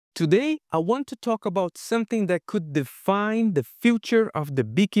Today, I want to talk about something that could define the future of the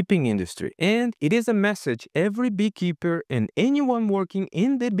beekeeping industry. And it is a message every beekeeper and anyone working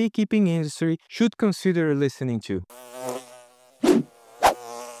in the beekeeping industry should consider listening to.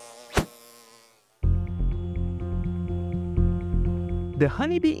 The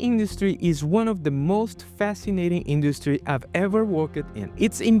honeybee industry is one of the most fascinating industries I've ever worked in.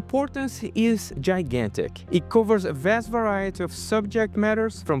 Its importance is gigantic. It covers a vast variety of subject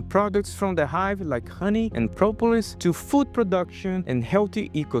matters, from products from the hive like honey and propolis to food production and healthy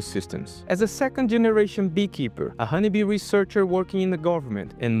ecosystems. As a second-generation beekeeper, a honeybee researcher working in the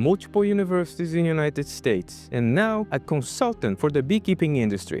government and multiple universities in the United States, and now a consultant for the beekeeping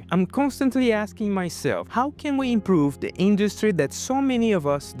industry, I'm constantly asking myself, how can we improve the industry that so many of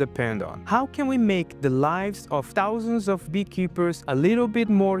us depend on? How can we make the lives of thousands of beekeepers a little bit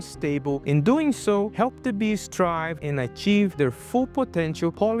more stable? In doing so, help the bees thrive and achieve their full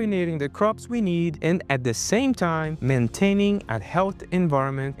potential, pollinating the crops we need, and at the same time, maintaining a healthy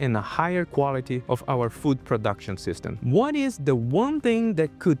environment and a higher quality of our food production system. What is the one thing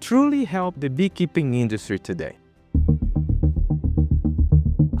that could truly help the beekeeping industry today?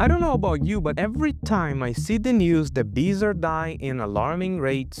 I don't know about you, but every time I see the news that bees are dying in alarming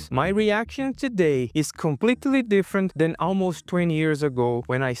rates, my reaction today is completely different than almost 20 years ago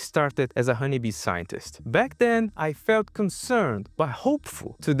when I started as a honeybee scientist. Back then, I felt concerned but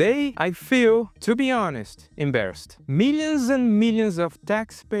hopeful. Today, I feel, to be honest, embarrassed. Millions and millions of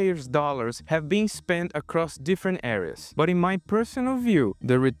taxpayers' dollars have been spent across different areas. But in my personal view,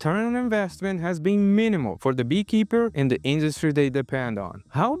 the return on investment has been minimal for the beekeeper and the industry they depend on.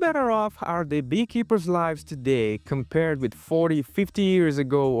 How better off are the beekeepers' lives today compared with 40, 50 years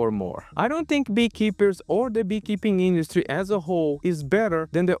ago or more? I don't think beekeepers or the beekeeping industry as a whole is better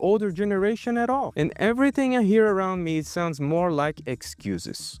than the older generation at all. And everything I hear around me sounds more like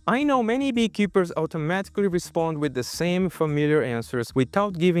excuses. I know many beekeepers automatically respond with the same familiar answers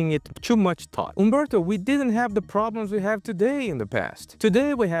without giving it too much thought. Umberto, we didn't have the problems we have today in the past.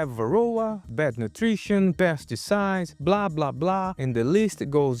 Today we have varroa, bad nutrition, pesticides, blah blah blah, and the list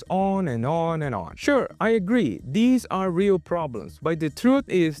goes on and on and on. Sure, I agree, these are real problems, but the truth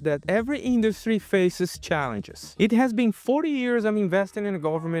is that every industry faces challenges. It has been 40 years I'm investing in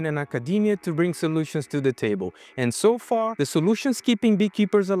government and academia to bring solutions to the table, and so far, the solutions keeping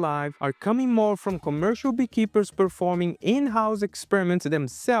beekeepers alive are coming more from commercial beekeepers performing in-house experiments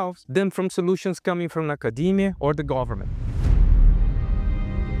themselves than from solutions coming from academia or the government.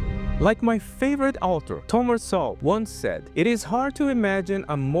 Like my favorite author, Thomas Sowell, once said, "It is hard to imagine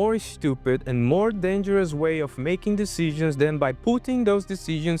a more stupid and more dangerous way of making decisions than by putting those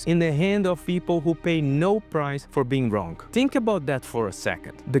decisions in the hand of people who pay no price for being wrong." Think about that for a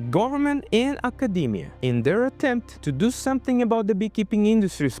second. The government and academia, in their attempt to do something about the beekeeping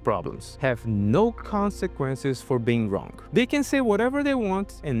industry's problems, have no consequences for being wrong. They can say whatever they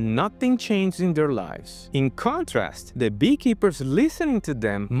want and nothing changes in their lives. In contrast, the beekeepers listening to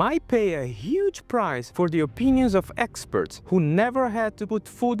them might pay a huge price for the opinions of experts who never had to put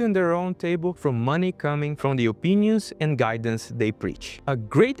food on their own table from money coming from the opinions and guidance they preach. A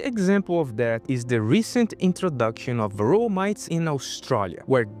great example of that is the recent introduction of varroa mites in Australia,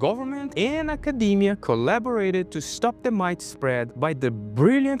 where government and academia collaborated to stop the mite spread by the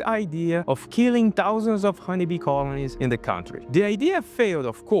brilliant idea of killing thousands of honeybee colonies in the country. The idea failed,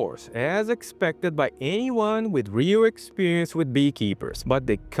 of course, as expected by anyone with real experience with beekeepers, but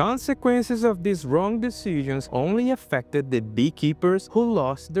the consequences of these wrong decisions only affected the beekeepers who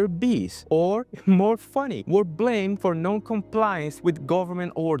lost their bees, or, more funny, were blamed for non-compliance with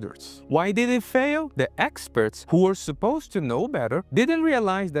government orders. Why did it fail? The experts, who were supposed to know better, didn't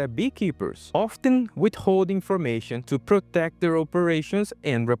realize that beekeepers often withhold information to protect their operations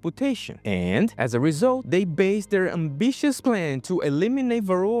and reputation. And, as a result, they based their ambitious plan to eliminate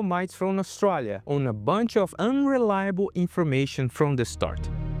varroa mites from Australia on a bunch of unreliable information from the start.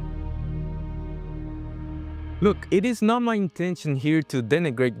 Look, it is not my intention here to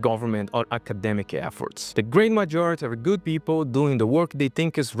denigrate government or academic efforts. The great majority are good people doing the work they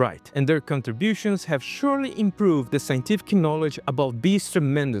think is right, and their contributions have surely improved the scientific knowledge about bees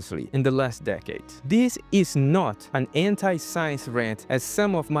tremendously in the last decade. This is not an anti-science rant, as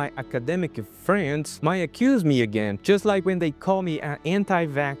some of my academic friends might accuse me again, just like when they call me an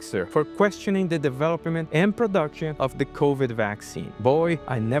anti-vaxxer for questioning the development and production of the COVID vaccine. Boy,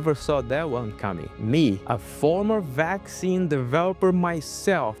 I never saw that one coming. Me, a former vaccine developer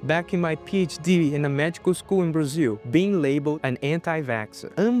myself back in my PhD in a medical school in Brazil, being labeled an anti-vaxxer.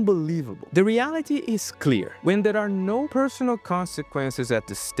 Unbelievable. The reality is clear. When there are no personal consequences at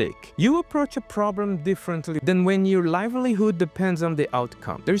the stake, you approach a problem differently than when your livelihood depends on the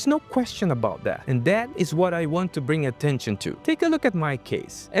outcome. There's no question about that. And that is what I want to bring attention to. Take a look at my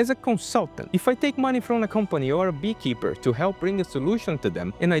case. As a consultant, if I take money from a company or a beekeeper to help bring a solution to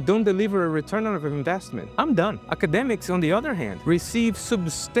them and I don't deliver a return on investment, I'm done. Academics, on the other hand, receive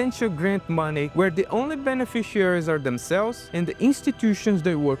substantial grant money where the only beneficiaries are themselves and the institutions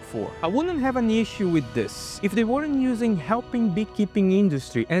they work for. I wouldn't have an issue with this if they weren't using helping beekeeping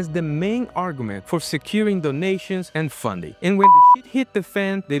industry as the main argument for securing donations and funding. And when the shit hit the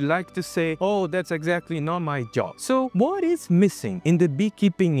fan, they like to say, oh, that's exactly not my job. So what is missing in the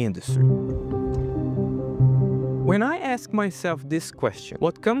beekeeping industry? When I ask myself this question,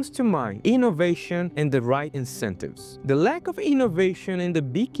 what comes to mind? Innovation and the right incentives. The lack of innovation in the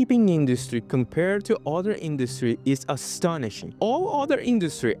beekeeping industry compared to other industries is astonishing. All other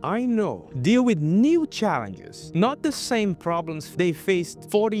industries I know deal with new challenges, not the same problems they faced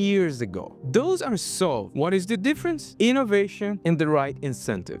 40 years ago. Those are solved. What is the difference? Innovation and the right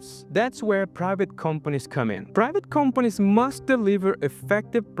incentives. That's where private companies come in. Private companies must deliver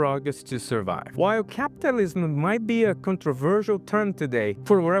effective progress to survive. While capitalism might be a controversial term today,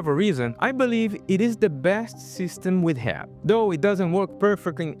 for whatever reason, I believe it is the best system we have. Though it doesn't work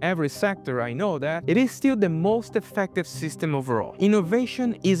perfectly in every sector, I know that, it is still the most effective system overall.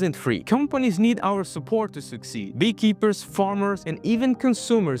 Innovation isn't free. Companies need our support to succeed. Beekeepers, farmers, and even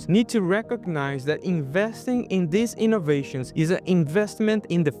consumers need to recognize that investing in these innovations is an investment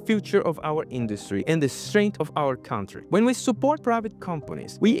in the future of our industry and the strength of our country. When we support private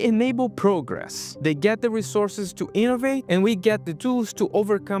companies, we enable progress. They get the resources to innovate, and we get the tools to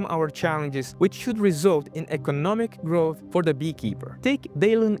overcome our challenges, which should result in economic growth for the beekeeper. Take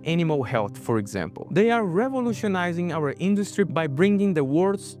Dalan Animal Health, for example. They are revolutionizing our industry by bringing the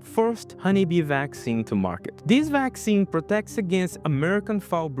world's first honeybee vaccine to market. This vaccine protects against American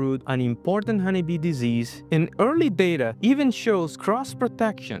foul brood, an important honeybee disease, and early data even shows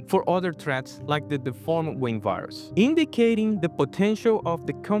cross-protection for other threats like the deformed wing virus, indicating the potential of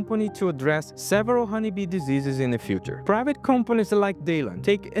the company to address several honeybee diseases in the future. Private companies like Dalan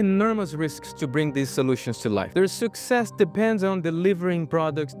take enormous risks to bring these solutions to life. Their success depends on delivering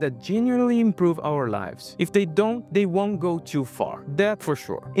products that genuinely improve our lives. If they don't, they won't go too far. That for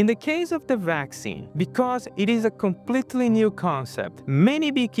sure. In the case of the vaccine, because it is a completely new concept, many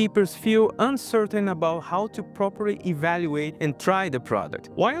beekeepers feel uncertain about how to properly evaluate and try the product.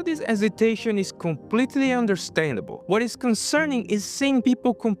 While this hesitation is completely understandable, what is concerning is seeing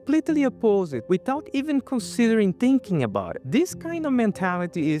people completely oppose it without even considering thinking about it. This kind of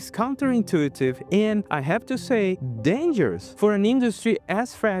mentality is counterintuitive and, I have to say, dangerous for an industry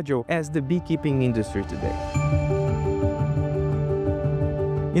as fragile as the beekeeping industry today.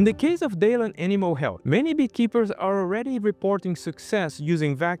 In the case of Dalan Animal Health, many beekeepers are already reporting success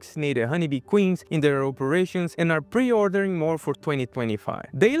using vaccinated honeybee queens in their operations and are pre-ordering more for 2025.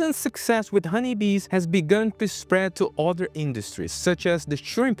 Dalan's success with honeybees has begun to spread to other industries, such as the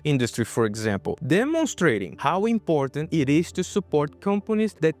shrimp industry, for example, demonstrating how important it is to support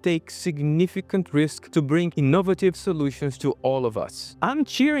companies that take significant risk to bring innovative solutions to all of us. I'm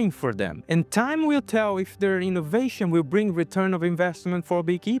cheering for them, and time will tell if their innovation will bring return of investment for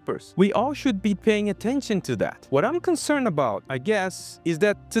beekeepers. We all should be paying attention to that. What I'm concerned about, I guess, is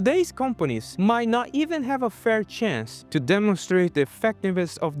that today's companies might not even have a fair chance to demonstrate the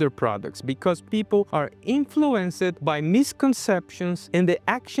effectiveness of their products because people are influenced by misconceptions and the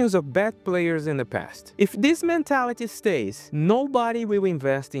actions of bad players in the past. If this mentality stays, nobody will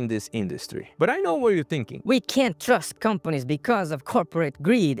invest in this industry. But I know what you're thinking. We can't trust companies because of corporate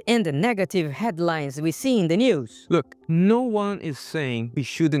greed and the negative headlines we see in the news. Look, no one is saying we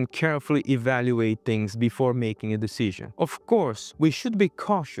shouldn't carefully evaluate things before making a decision. Of course, we should be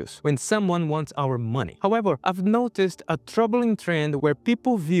cautious when someone wants our money. However, I've noticed a troubling trend where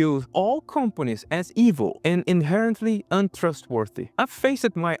people view all companies as evil and inherently untrustworthy. I've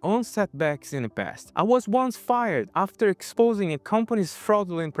faced my own setbacks in the past. I was once fired after exposing a company's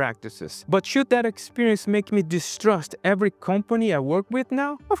fraudulent practices. But should that experience make me distrust every company I work with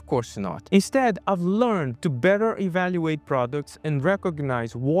now? Of course not. Instead, I've learned to better evaluate products and recognize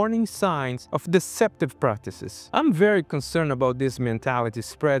recognize warning signs of deceptive practices. I'm very concerned about this mentality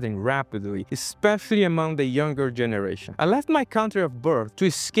spreading rapidly, especially among the younger generation. I left my country of birth to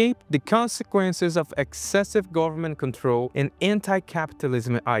escape the consequences of excessive government control and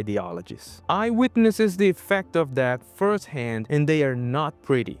anti-capitalism ideologies. I witnessed the effect of that firsthand, and they are not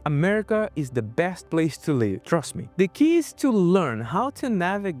pretty. America is the best place to live, trust me. The key is to learn how to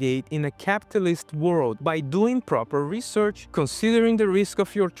navigate in a capitalist world by doing proper research, considering the risk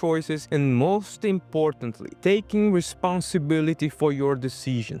of your choices, and most importantly, taking responsibility for your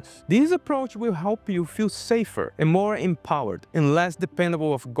decisions. This approach will help you feel safer and more empowered and less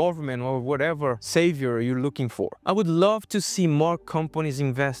dependable of government or whatever savior you're looking for. I would love to see more companies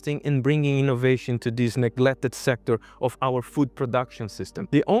investing and bringing innovation to this neglected sector of our food production system.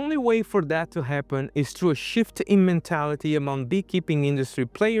 The only way for that to happen is through a shift in mentality among beekeeping industry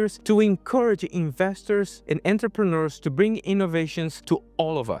players to encourage investors and entrepreneurs to bring innovations to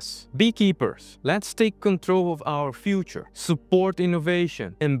all of us. Beekeepers, let's take control of our future, support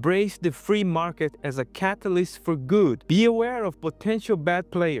innovation, embrace the free market as a catalyst for good, be aware of potential bad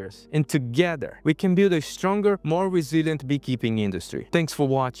players, and together we can build a stronger, more resilient beekeeping industry. Thanks for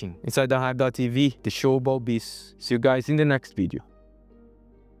watching. InsideTheHive.tv, the show about bees. See you guys in the next video.